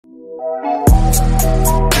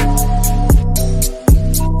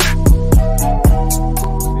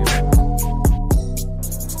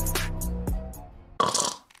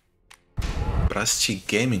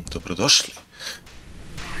Prasici Gaming, dobrodošli.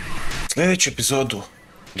 Sljedeću epizodu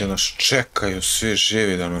gdje nas čekaju svi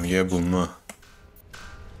živi da nam jebu m.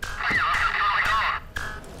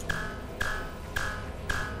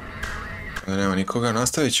 Da nema nikoga,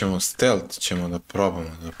 nastavit ćemo stealth, ćemo da probamo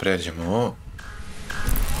da pređemo ovo.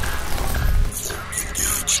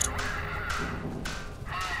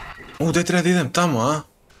 Gdje treba da idem tamo, a?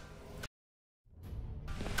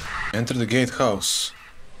 Enter the gatehouse.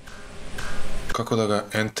 Kako da ga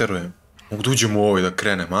enterujem? Mogu da uđem u ovo i da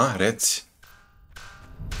krenem, a? Reci.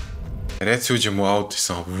 Reci uđem u auto i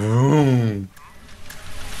samo...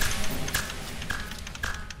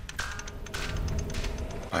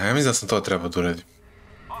 Pa ja mislim da sam to trebao da uradim.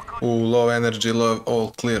 Low energy, low,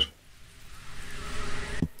 all clear.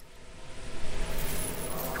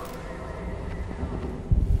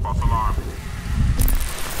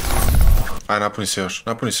 Aj,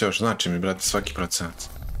 napuni se još, znači mi, brate, svaki procenac.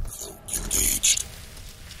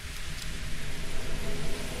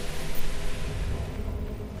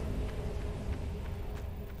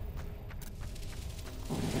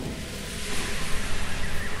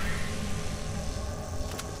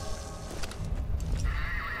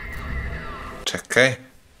 Čekaj.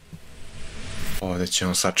 Ovdje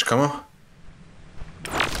ćemo sačekamo.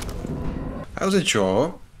 Ajde, uzet ću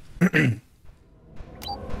ovo.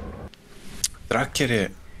 Tracker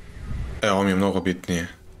je... Evo, ovo mi je mnogo bitnije.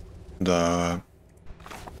 Da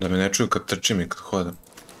me ne čuju kad trčim i kad hodam.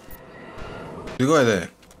 Gdje god je?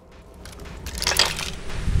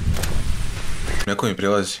 Neko mi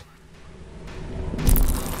prilazi.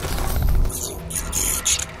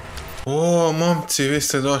 O, momci, vi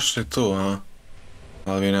ste došli tu, a?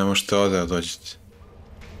 Ali vi ne možete ovdje da dođete.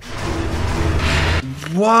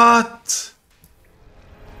 What?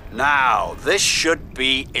 Now, this should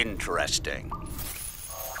be interesting.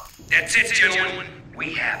 That's it, gentlemen.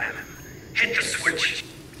 We have him. Hit the switch.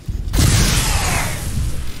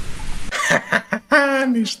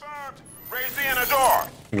 Ništa. Raise the inner door.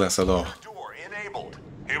 Gle sad ovo. Door enabled.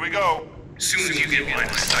 Here we go. As soon as you get line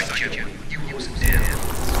of sight, kid, you close it down.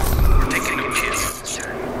 We're taking no chances.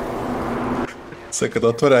 Sad kad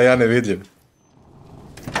otvore, a ja ne vidim.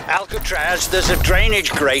 Alcatraz, there's a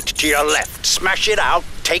drainage grate to your left. Smash it out,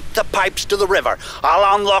 take the pipes to the river.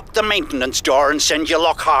 I'll unlock the maintenance door and send you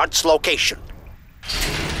Lockhart's location.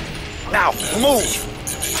 Now, move!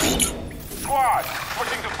 Squad,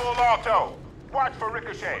 pushing to full auto. Watch for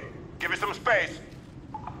ricochet. Give it some space.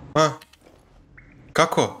 A?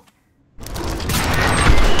 Kako?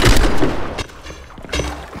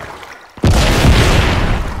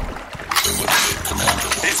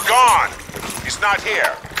 He's gone. He's not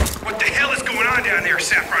here. What the hell is going on down there,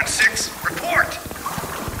 Saffron 6? Report!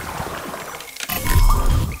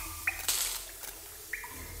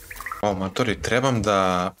 O, matori, trebam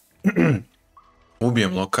da...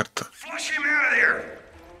 ubijem Lockharta. Flush him out of there!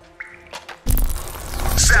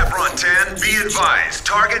 Saffron 10, be advised.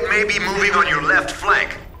 Target may be moving on your left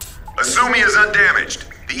flank. Assume he is undamaged.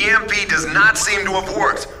 The EMP does not seem to have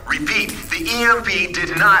worked. Repeat, the EMP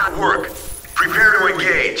did not work. Prepare to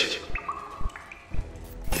engage.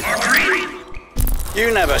 Agreed!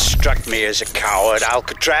 You never struck me as a coward,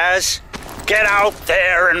 Alcatraz. Get out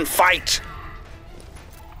there and fight.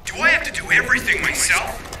 Do I have to do everything myself?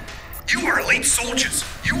 You are elite soldiers.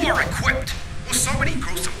 You are equipped. Will somebody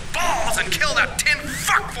grow some balls and kill that tin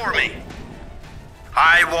fuck for me?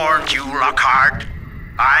 I warned you, Lockhart.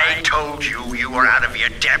 I told you you were out of your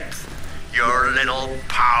depth. Your little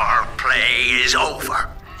power play is over.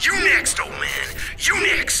 You next, old man. You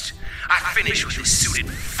next. I finished with this suited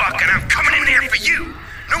fuck and I'm coming in there for you.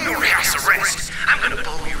 No more house arrest. I'm gonna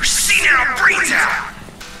blow your senile brains out.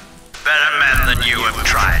 Better men than you have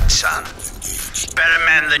tried, son. Better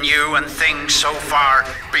men than you and things so far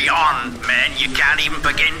beyond men you can't even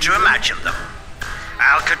begin to imagine them.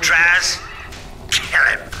 Alcatraz, kill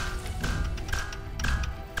him.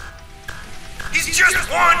 He's just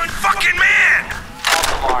one fucking man.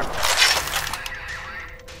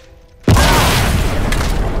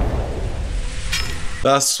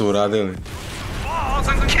 Da su uradili. Balls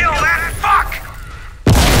and kill that fuck.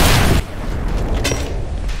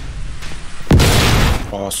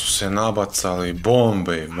 Pa su se nabacali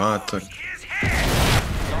bombe, mater.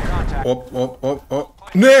 Op.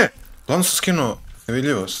 Ne! Glavno sam skinuo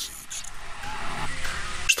nevidljivost.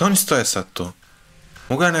 Što oni stoje sad tu?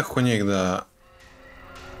 Mogu ja nekako njih da...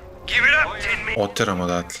 Give it up, tin man. oteram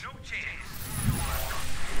odatle. No chance.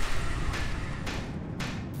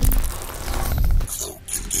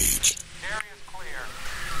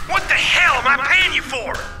 What the hell am I paying you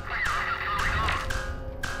for?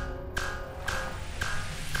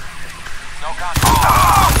 No contact.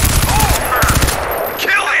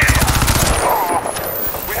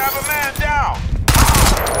 down!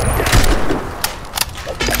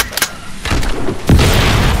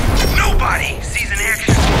 Nobody sees an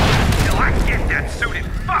action till I get that suited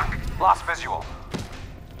fuck! Lost visual.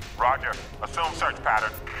 Roger. Assume search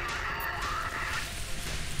pattern.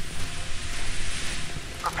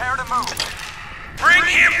 Prepare to move. Bring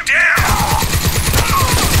him down!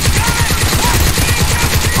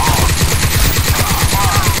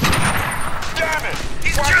 Damn it!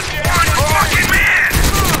 He's just one fucking man!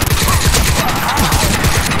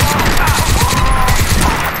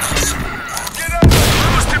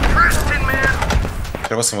 Close to Preston, man!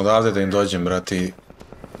 Treba sam odavde da im dođem, brati,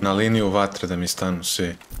 na liniju vatre da mi stanu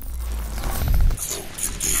svi.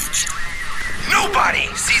 Nobody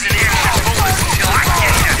sees an action focus until I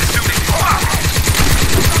get that suited fuck!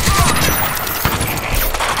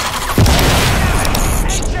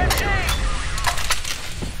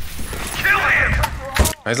 Kill him!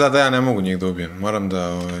 A izgleda da ja ne mogu njih da ubijem, moram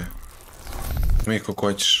da, Miko,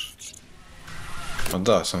 ko ćeš? A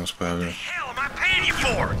da, samo se pojavljaju. Hell am I paying you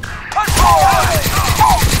for?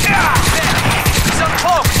 He's up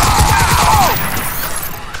close.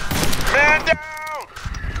 Man down!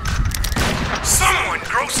 Someone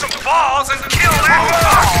grow some balls and kill that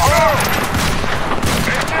fuck!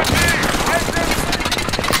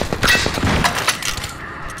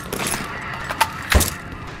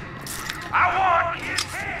 I want his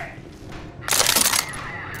head!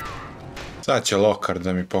 Sad će Lokar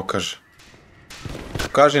da mi pokaže.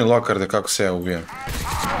 Pokaži mi Lokarde kako se ja ubijam.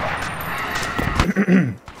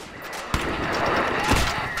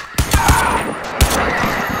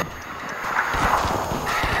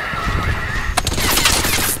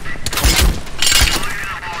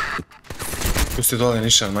 Pusti dole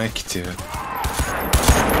nišan, majki ti je.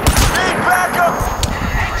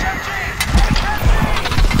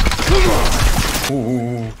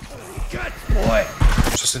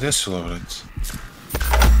 Što se desilo, brate?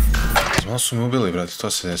 Malo su me ubili, brate,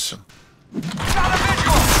 to se desilo.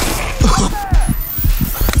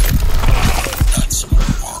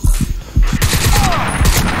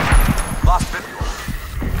 Lost visual.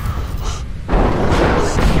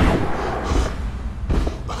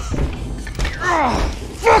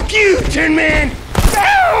 Fuck you, Tin Man!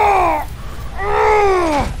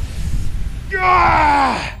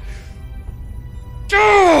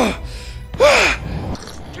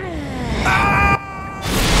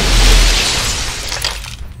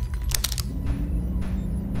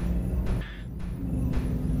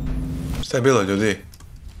 Šta je bilo, ljudi?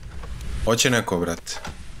 Hoće neko, brate.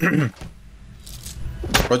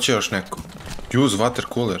 Hoće još neko. Use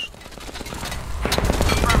water cooler.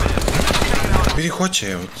 Vidi,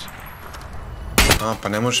 hoće, evo ti. A, pa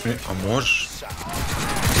ne možeš mi... A možeš?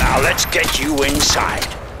 Now let's get you inside.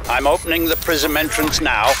 I'm opening the prism entrance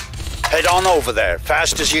now. Head on over there,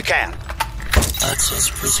 fast as you can. Access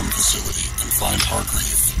prism facility and find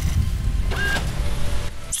Hargreave.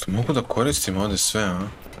 Što mogu da koristim ovdje sve, a?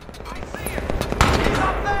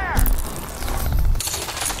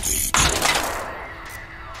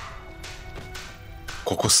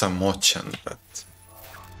 Koliko sam moćan, brate.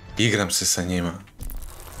 Igram se sa njima.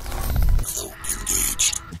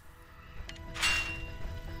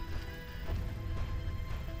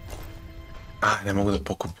 A, ne mogu da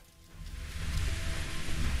pokupim.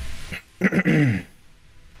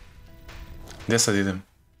 Gdje sad idem?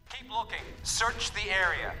 Keep looking. Search the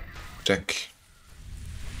area. Čekaj.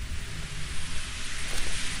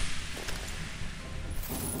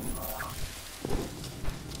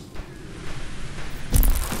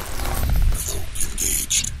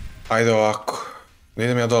 Ajde ovako. Da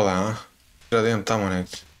idem ja dole, a? Treba da idem tamo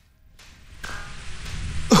negdje.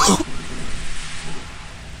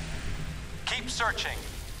 Keep searching.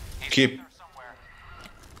 He's Keep. there somewhere.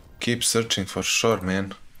 Keep searching for sure,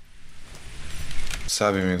 man.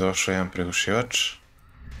 Sad bi mi došao jedan prigušivač.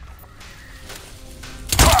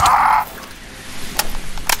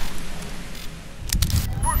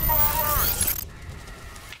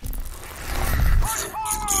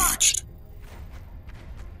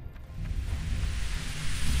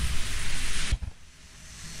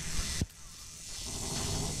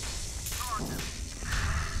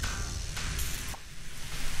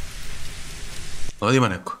 Ovdje ima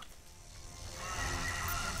neko.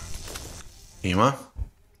 Ima.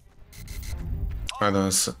 Ajde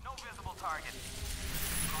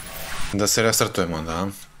da se restartujemo onda, a?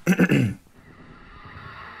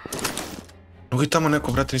 Mogu i tamo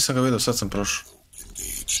neko, brate, nisam ga vidio, sad sam prošao.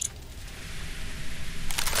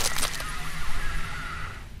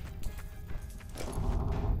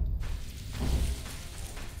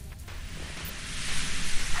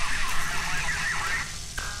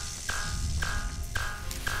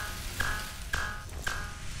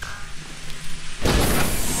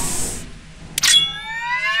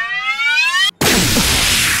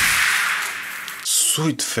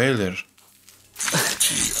 Suit failure.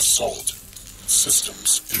 Key assault.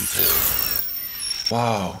 Systems impaired.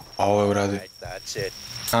 Wow, a ovo je uradio. That's it.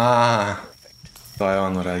 To je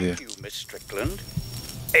on uradio. You, Miss Strickland.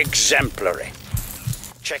 Exemplary.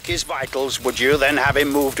 Check his vitals, would you? Then have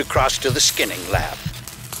him moved across to the skinning lab.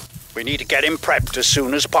 We need to get him prepped as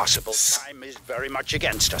soon as possible. Time is very much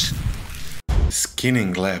against us.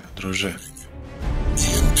 Skinning lab, druže.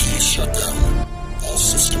 EMP shutdown. All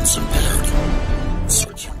systems impaired.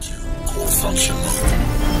 Switching to core function mode.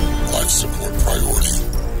 Life support priority.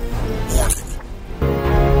 Warning.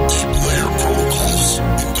 Deep layer protocols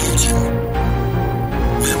engaging.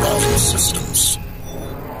 Rerouting systems.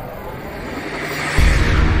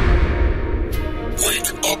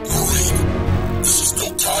 Wake up, Marine. This is no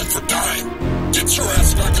time for dying. Get your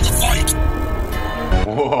ass back in the fight.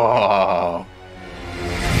 Wow.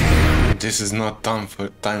 This is not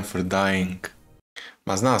time for dying.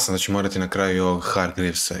 Ma znao sam da ću morati na kraju i ovog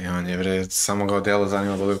Hargrivesa i on je bre, samo ga odjelo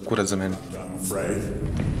zanima da je kurac za mene. I'm afraid.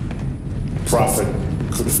 Prophet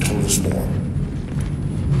could have told us more.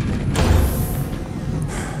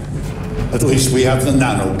 At least we have the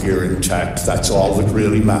nano gear intact. That's all that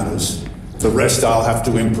really matters. The rest I'll have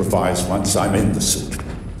to improvise once I'm in the suit.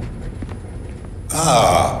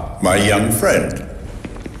 Ah, my young friend.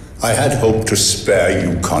 I had hoped to spare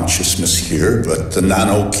you consciousness here, but the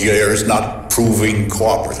nano gear is not proving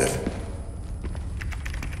cooperative.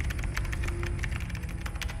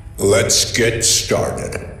 Let's get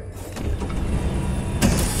started.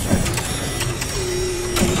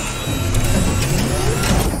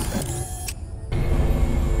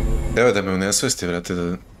 Evo da me unesvesti, vrate,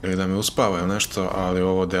 da me uspava ili nešto, ali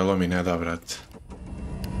ovo delo mi ne da, vrate.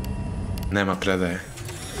 Nema predaje.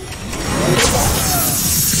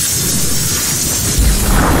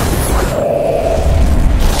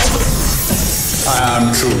 I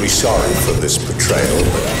am truly sorry for this betrayal.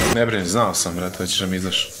 Ne brini, znao sam, vrate, da ćeš da mi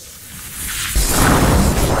izaš.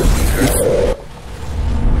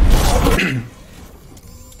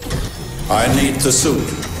 I need the suit.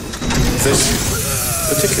 This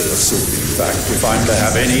particular suit, in fact, if I'm to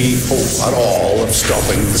have any hope at all of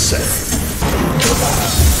stopping the Sith.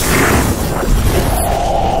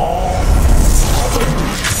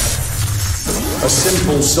 A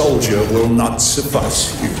simple soldier will not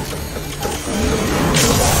suffice you.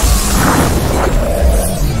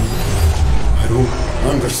 I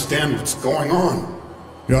don't understand what's going on.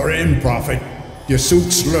 You're in, Prophet. Your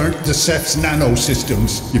suit's learnt the Seth's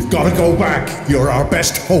nanosystems. You've got to go back. You're our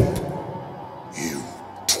best hope. You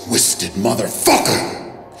twisted motherfucker!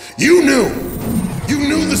 You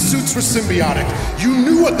knew the suits were symbiotic. You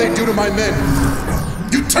knew what they'd do to my men.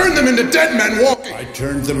 You turned them into dead men walking. I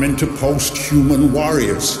turned them into post-human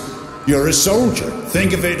warriors. You're a soldier.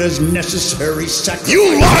 Think of it as necessary sacrifice.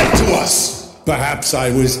 You lied to us! Perhaps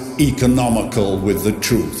I was economical with the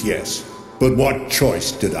truth, yes. But what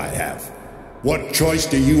choice did I have? What choice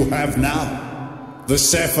do you have now? The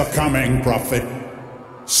Seth are coming, Prophet.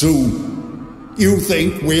 Soon. You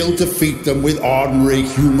think we'll defeat them with ordinary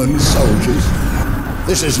human soldiers?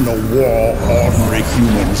 This isn't a war ordinary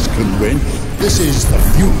humans can win. This is the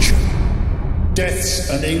future. Death's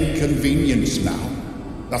an inconvenience now.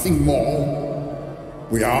 Nothing more.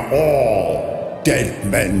 We are all dead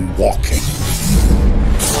men walking.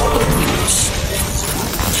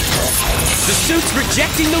 The suit's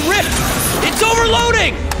rejecting the rift! It's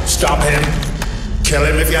overloading! Stop him. Kill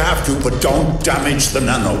him if you have to, but don't damage the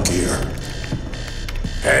nano gear.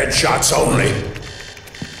 Headshots only.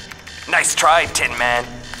 Nice try, Tin Man.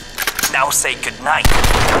 Now say goodnight.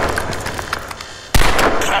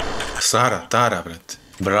 Sara, Tara, brate.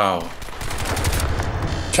 Bravo.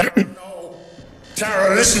 Tara, no.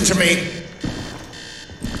 Tara, listen to me.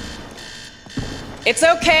 It's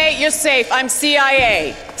okay, you're safe. I'm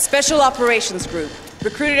CIA, Special Operations Group.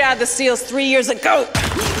 Recruited out of the SEALs 3 years ago.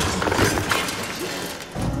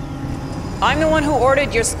 I'm the one who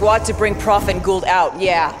ordered your squad to bring Prophet and Gould out,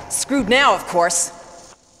 yeah. Screwed now, of course.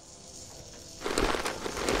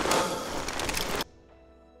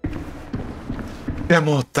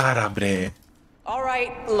 Siamo Tara, bre. All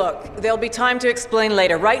right, look, there'll be time to explain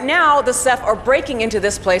later. Right now, the Seth are breaking into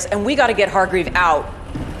this place, and we gotta get Hargreave out.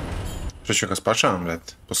 Što ću ga spačavam,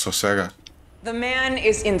 brate? Posle svega. The man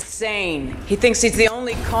is insane. He thinks he's the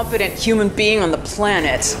only competent human being on the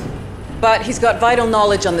planet. But he's got vital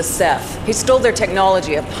knowledge on the Seth. He stole their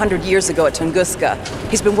technology 100 years ago at Tunguska.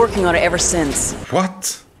 He's been working on it ever since.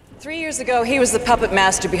 What? 3 years ago, he was the puppet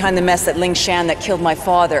master behind the mess at Ling Shan that killed my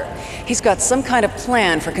father. He's got some kind of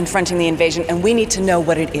plan for confronting the invasion, and we need to know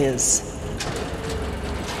what it is.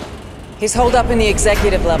 He's holed up in the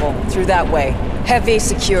executive level, through that way. Heavy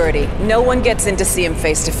security. No one gets in to see him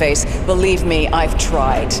face to face. Believe me, I've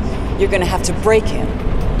tried. You're gonna have to break him.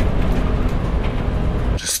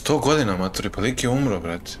 100 godina, matori, pa lik je umro,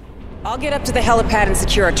 brate. I'll get up to the helipad and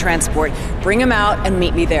secure a transport. Bring him out and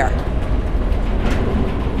meet me there.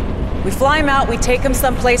 We fly him out, we take him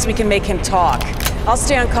someplace we can make him talk. I'll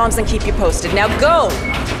stay on comms and keep you posted. Now go!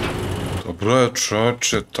 Dobro je,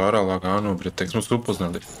 čoče, Tara, lagano, bre, tek smo se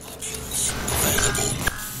upoznali.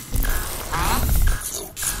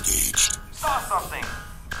 Saw something.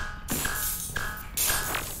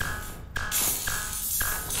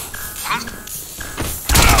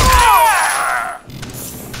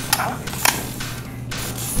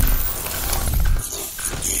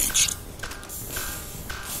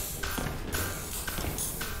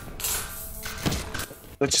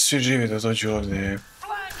 Da će svi živi da dođu ovdje.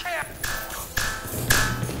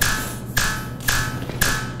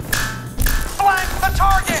 Flank the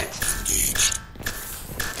target!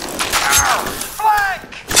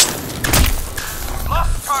 Flank!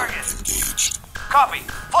 Lost target. Copy.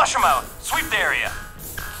 Flush him out. Sweep the area.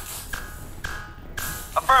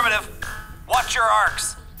 Affirmative. Watch your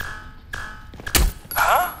arcs.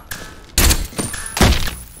 Huh?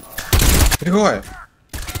 Ko je?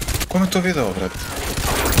 Kome to video, brate?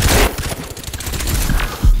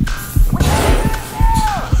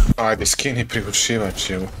 Ajde, skini prigušivač,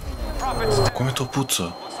 evo. Kome to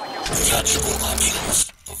pucao?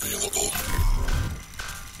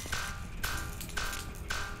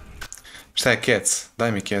 Šta je kec?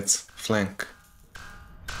 Daj mi kec. Flank.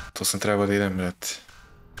 To sam trebao da idem, brate.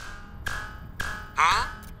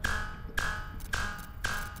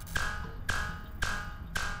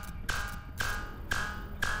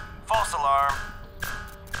 False alarm.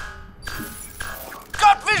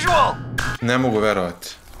 Got visual! Ne mogu verovati.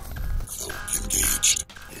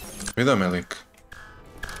 Vidio me lik.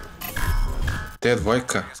 Gdje je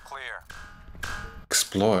dvojka?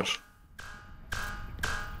 Explore.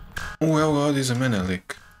 Evo ga ovdje iza mene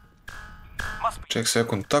lik. Ček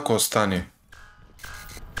sekund, tako ostani.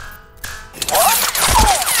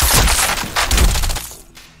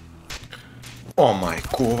 O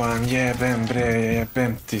majku vam jebem bre,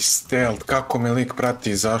 jebem ti stealth. Kako me lik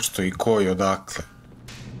prati, zašto i koji, odakle?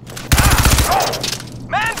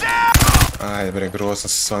 Ajde bre, grozno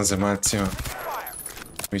se s vanzemaljcima.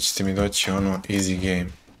 Vi ćete mi doći ono easy game.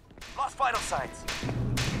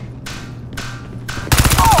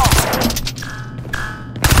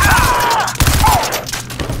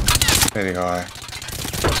 Vidi ga ovaj.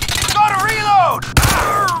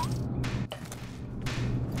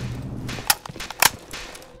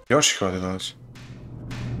 Još ih ovdje dođe.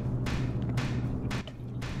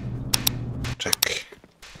 Čekaj.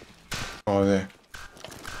 Ovdje.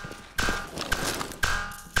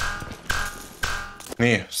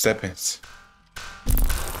 Nije, stepenici.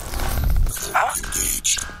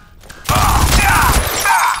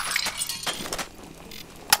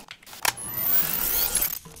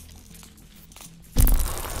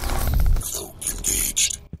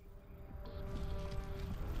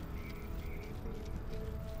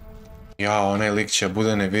 Ja, onaj lik će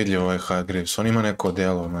bude nevidljiv, ovaj Hargreaves. On ima neko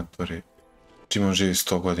delo, matori. Čim on živi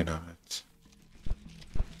 100 godina, već.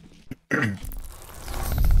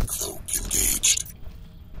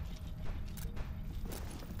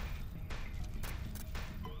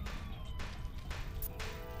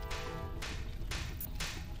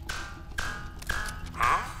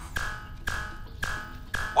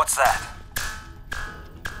 What's that?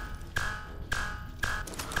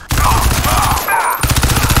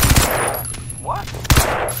 What?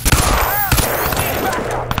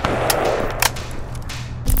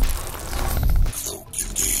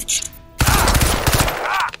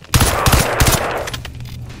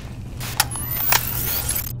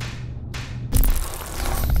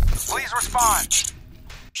 Please respond.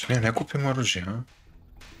 Što ne kupimo oružje, a?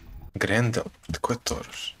 Grendel, tko je to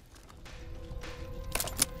oružje?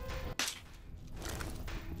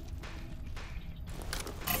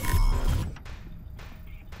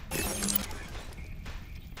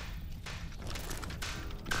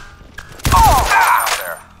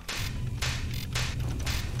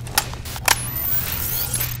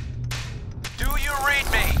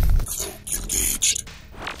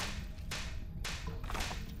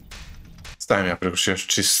 Stavim ja prekušivač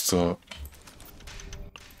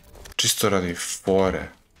čisto radi fore.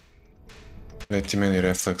 Daj ti meni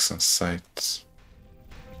refleksan sajt.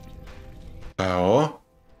 Šta je ovo?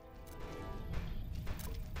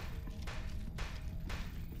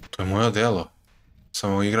 To je moje delo.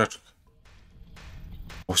 Samo igračka.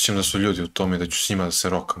 Osjećam da su ljudi u tome i da ću s njima da se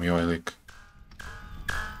rokam i ovaj lik.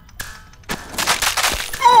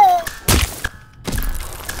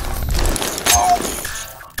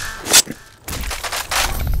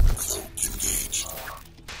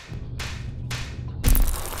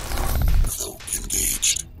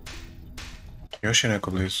 Još je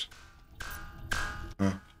neko blizu.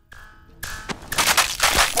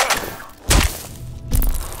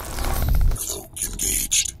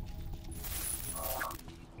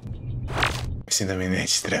 Mislim da mi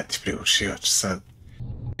neće trebati privušivač sad.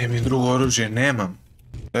 Mi drugo oružje nemam.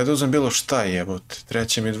 Da uzmem bilo šta jebote.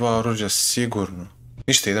 Treće mi 2 oružja sigurno.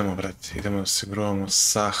 Ništa, idemo brate. Idemo da se gruvamo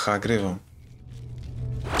sa Hagridom.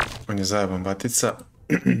 On je zajeban batica.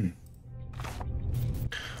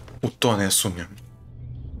 U to ne sumnjam.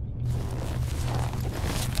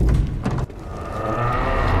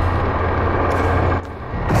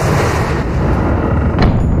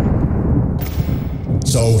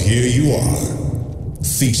 So here you are,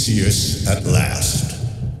 Theseus at last.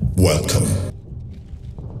 Welcome.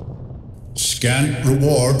 Scant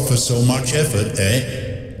reward for so much effort, eh?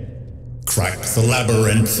 Crack the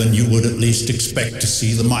labyrinth and you would at least expect to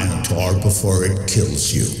see the Minotaur before it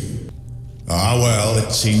kills you. Ah well,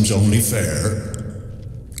 it seems only fair.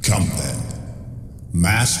 Come then.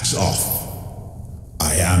 Masks off.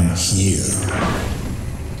 I am here.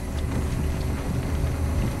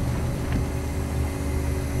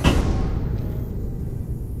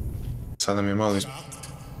 Sada mi malo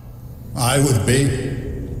I would be.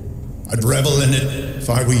 I'd revel in it if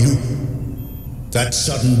I were you. That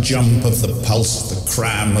sudden jump of the pulse, the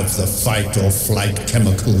cram of the fight or flight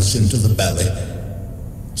chemicals into the belly.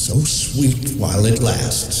 So sweet while it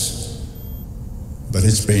lasts. But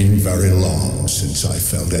it's been very long since I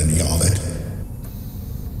felt any of it.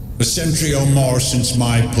 A century or more since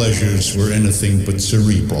my pleasures were anything but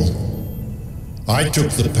cerebral. I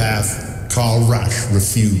took the path Karl Rasch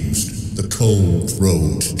refused. The cold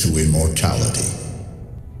road to immortality.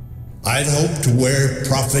 I'd hoped to wear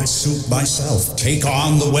Prophet's suit myself, take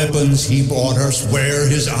on the weapons he brought us, wear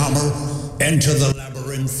his armor, enter the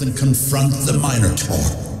labyrinth and confront the Minotaur.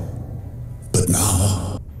 But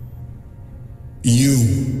now, you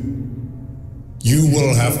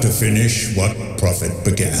will have to finish what Prophet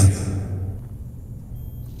began.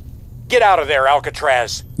 Get out of there,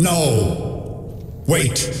 Alcatraz! No!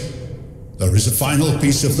 Wait! There is a final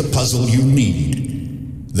piece of the puzzle you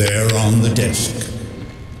need. There on the desk.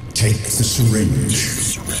 Take the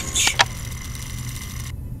syringe.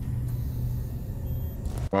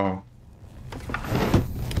 Wow.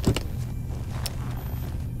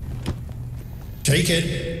 Take it.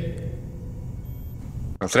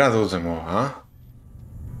 A treba da uzem ovo, a?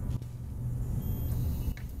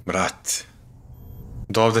 Brat.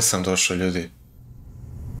 Do ovde sam došao, ljudi.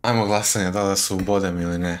 Ajmo glasanje, da se ubodem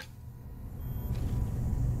ili ne.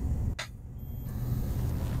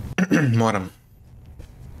 Moram.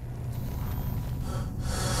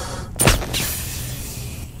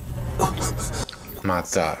 Ma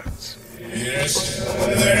da. Yes,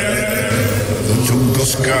 there. The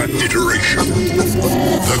Tunguska iteration.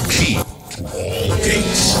 The key to all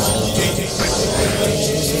gates.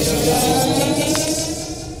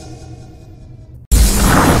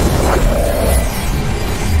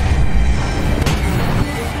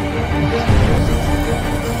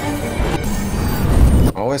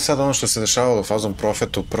 Ovo je sad ono što se dešavalo u fazom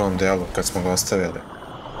Profetu u prvom delu, kad smo ga ostavili.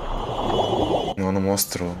 Na onom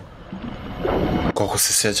ostrovu. Koliko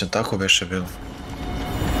se sjećam, tako beše bilo.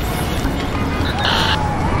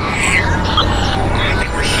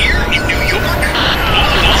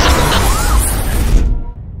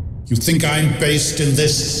 You think I'm based in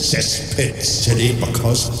this cesspit city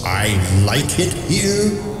because I like it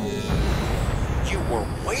here? You were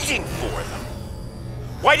waiting for them.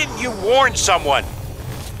 Why didn't you warn someone?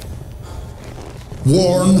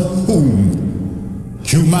 Warn whom?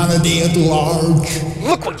 Humanity at large?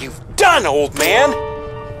 Look what you've done, old man!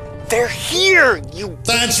 They're here, you...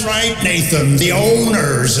 That's right, Nathan. The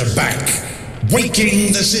owners are back.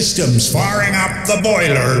 Waking the systems, firing up the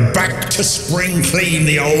boiler, back to spring clean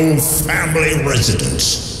the old family residence.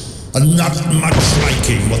 And not much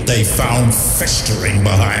liking what they found festering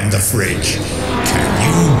behind the fridge. Can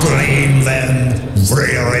you blame them,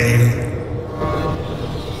 really?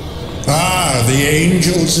 Ah, the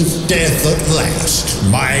angels of death at last.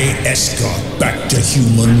 My escort back to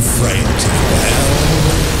human frailty. Well,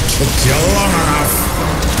 took you long enough.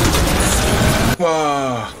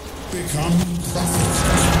 Wow. Become prophet.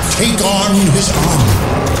 Take on his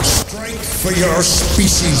armor. Strike for your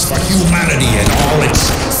species, for humanity and all its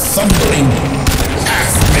fumbling,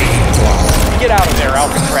 half-made plot. Get out of there,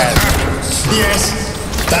 Alcatraz. Yes,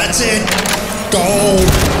 that's it. Go.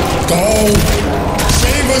 Go.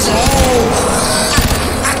 Save us all!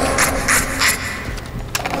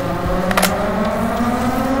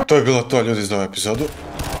 To je bilo to, ljudi, za ovu epizodu.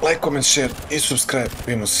 Like, comment, share i subscribe.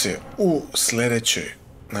 Vidimo se u sljedećoj.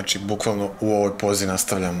 Znači, bukvalno u ovoj pozi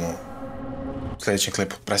nastavljamo sljedećem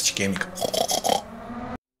klipu. Prasici Gaming.